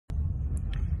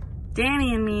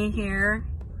Dani and me here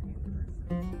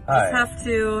Hi. just have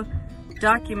to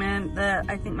document that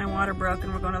I think my water broke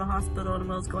and we're going to the hospital, and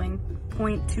Will's going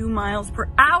 0.2 miles per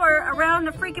hour around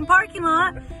the freaking parking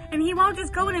lot, and he won't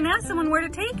just go in and ask someone where to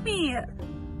take me.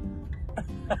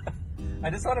 I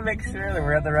just want to make sure that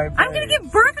we're at the right place. I'm gonna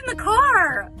give birth in the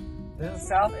car. There's a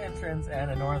south entrance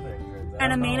and a north entrance.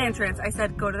 And a main entrance. I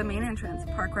said, go to the main entrance,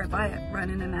 park right by it,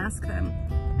 run in and ask them.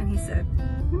 And he said,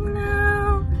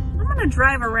 no, I'm gonna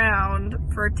drive around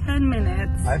for 10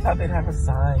 minutes. I thought they'd have a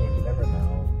sign. You never know.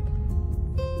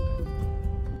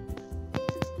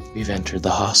 We've entered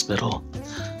the hospital,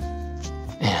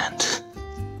 and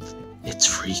it's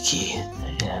freaky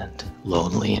and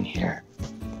lonely in here.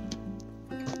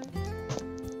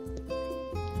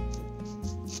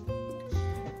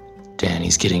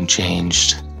 Dani's getting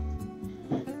changed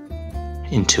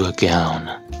into a gown.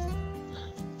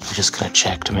 I'm just gonna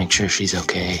check to make sure she's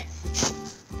okay.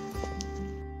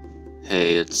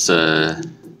 Hey, it's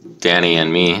Dani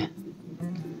and me.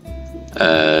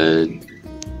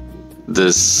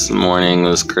 This morning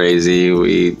was crazy.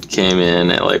 We came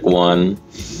in at like 1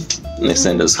 and they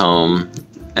sent us home,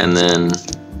 and then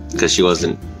because she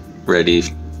wasn't ready,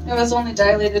 It was only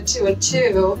dilated to a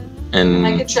 2, and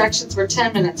my contractions were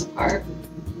 10 minutes apart.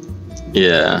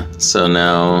 Yeah, so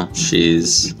now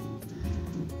she's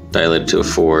dilated to a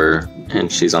 4, and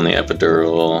she's on the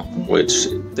epidural, which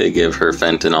they give her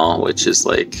fentanyl, which is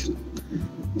like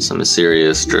some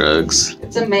serious drugs.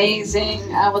 It's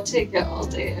amazing. I will take it all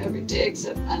day, every day,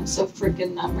 except I'm so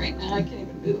freaking numb right now. I can't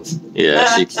even move.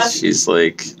 Yeah, she's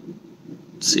like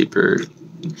super.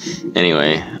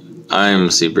 Anyway,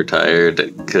 I'm super tired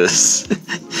because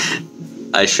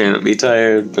I shouldn't be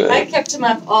tired, but I kept him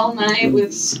up all night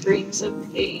with screams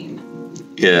of pain.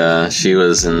 yeah, she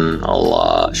was in a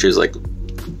lot. She was like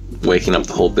waking up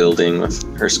the whole building with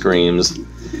her screams,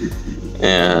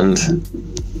 and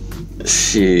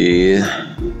she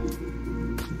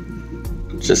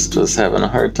just was having a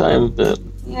hard time, but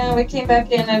Yeah, we came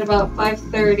back in at about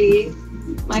 5:30.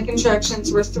 My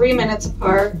contractions were 3 minutes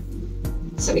apart.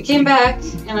 So we came back,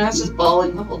 and I was just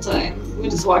bawling the whole time. We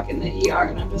just walk in the ER,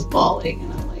 and I'm just bawling,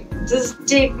 and I'm like, just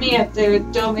take me up there.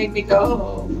 Don't make me go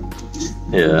home.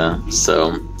 yeah,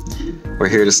 so we're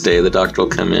here to stay. The doctor will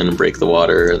come in and break the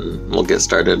water, and we'll get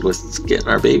started with getting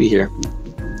our baby here.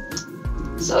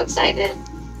 So excited.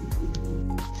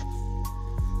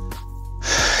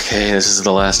 Okay, this is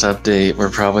the last update. We're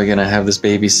probably gonna have this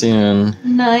baby soon.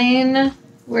 9.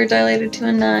 We're dilated to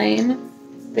a 9.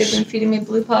 They've been feeding me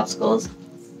blue popsicles.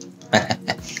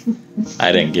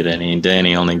 I didn't get any.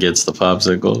 Dani only gets the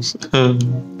popsicles.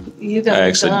 You got I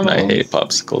McDonald's. hate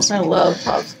popsicles. I love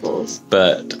popsicles.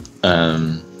 But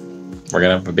we're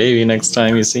gonna have a baby next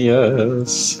time you see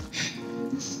us.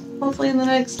 Hopefully in the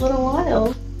next little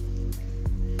while.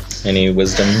 Any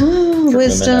wisdom for women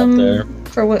Wisdom out there?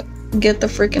 for what? Get the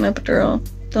freaking epidural.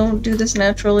 Don't do this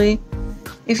naturally.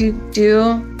 If you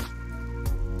do,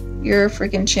 you're a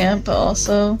freaking champ. But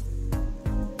also,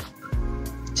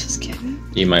 just kidding.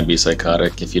 You might be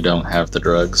psychotic if you don't have the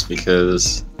drugs,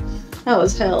 because That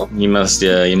was hell. you must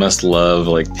love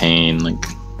like pain. Like,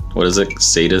 what is it?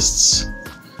 Sadists?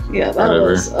 Yeah, that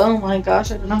Whatever. was. Oh my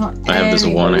gosh, I don't know how. I have this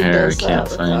one anybody hair I does can't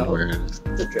that find without where it is.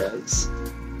 the drugs.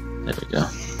 There we go.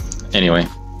 Anyway.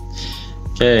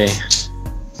 Okay.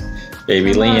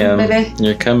 Baby Come on, Liam, baby.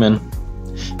 you're coming.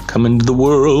 Coming to the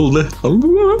world. Alright.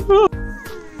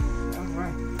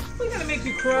 We're gonna make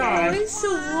you cry. It's so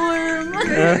warm.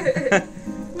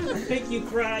 Make you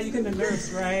cry. You're gonna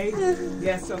nurse, right?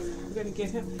 Yeah, so we're gonna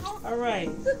get him. Alright.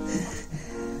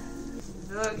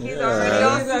 Look, he's Yeah. already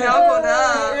all snuggled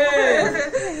up.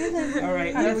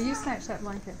 Alright. Will you snatch that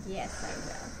blanket? Yes, I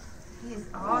will. He's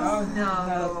Oh, all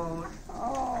snuggled. Oh.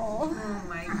 Oh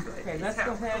my goodness. Okay, let's go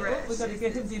how ahead. precious. We're gonna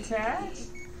get him detached.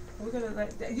 We're gonna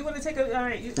let. You want to take a? All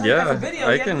right. You, Yeah, got some video. I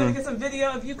Yeah, can- We're gonna get some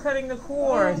video of you cutting the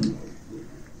cord.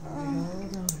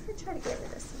 Try to get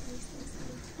rid of some of these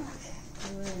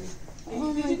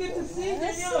things. Did you get to see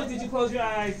video, or did you close your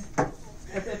eyes at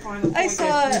that final point? I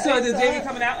saw it. You saw I the saw baby it.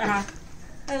 coming out. I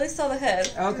at least saw the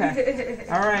head. Okay.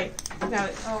 All right. Now.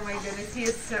 Oh my goodness, he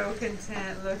is so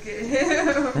content. Look at him.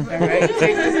 All right.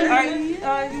 Take this. All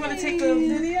right. You want to take the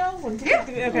video?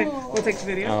 Okay. We'll take the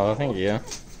video. Oh, thank you.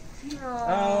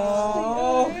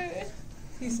 Oh.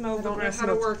 He smelled I the don't know breast how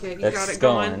to milk. work it. You got It's it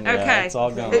going. going. Yeah, Okay. it's all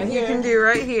going. If you can do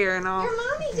right here and all. Your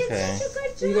mommy did Okay. such a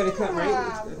good job. You gotta cut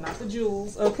right, not the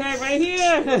jewels. Okay, right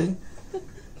here.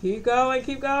 Keep going,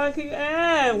 keep going, keep.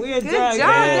 And we are Good done. job,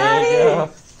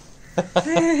 Daddy.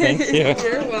 Thank you.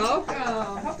 You're welcome.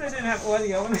 I hope they didn't have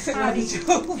audio when I said not the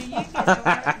jewels.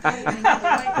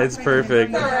 It's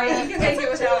perfect. Alright, you can take it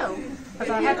without. I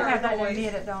right I here. have to have that Boys.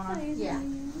 admitted, don't I? Yeah.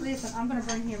 Listen, I'm gonna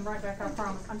bring him right back, I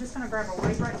promise. I'm just gonna grab a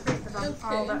wig right quick because I'm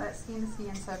all Okay. about that skin to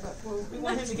skin, so, but we'll. We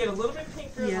want him to get a little bit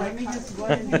pinker. Yeah, like let me just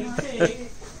one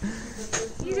pink.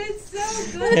 You did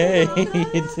so good. Hey,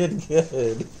 you did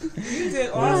good. You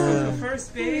did awesome for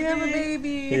first baby. We have a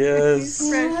baby. Yes.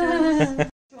 Precious.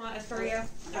 You want a Furrio?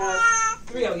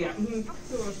 3-0, yeah. Mm-hmm.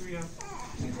 3-0.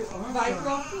 You did awesome.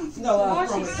 Vicryl? No, Oh,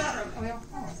 promise. she's got her. Well,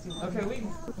 oh, Okay, we.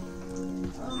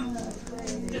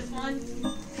 Just one?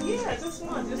 Yeah, just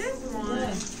one. Just one.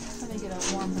 let me get a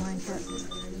warm blanket.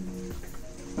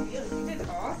 You did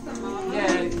awesome, Mama. Yeah,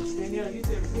 Danielle, you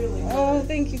did really good. Oh,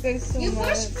 thank you guys so You much.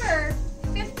 pushed for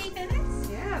 50 minutes?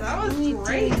 Yeah, that was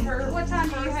great. What time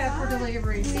do you have for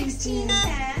delivery? 16:10.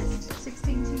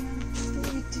 16:10.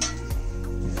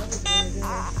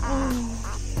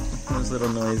 Those little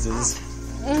noises.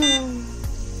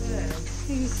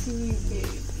 You sweet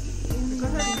baby. Go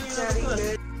ahead and give me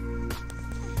another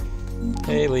push.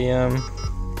 Hey, Liam.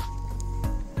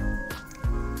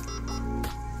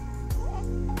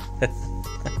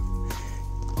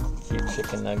 Cute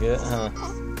chicken nugget, huh?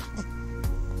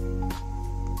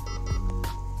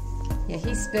 Yeah,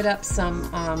 he spit up some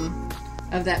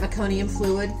of that meconium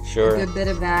fluid. Sure. A good bit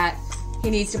of that. He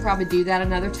needs to probably do that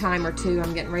another time or two.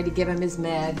 I'm getting ready to give him his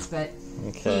meds, but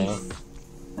Okay. he's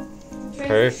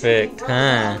Perfect,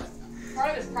 huh? Part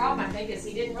of his problem, I think, is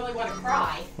he didn't really want to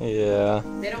cry. Yeah.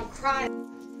 They don't cry.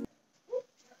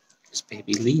 There's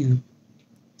baby Liam.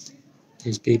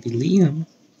 There's baby Liam.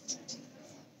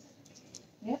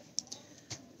 Yep.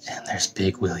 And there's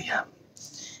big William.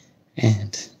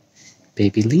 And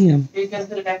baby Liam. Are you going to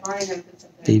put it back on or are you going to put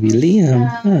something Baby Liam.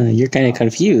 Huh, you're kind of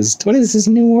confused. What is this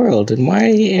new world? And why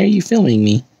are you filming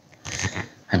me?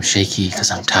 I'm shaky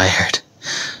because I'm tired.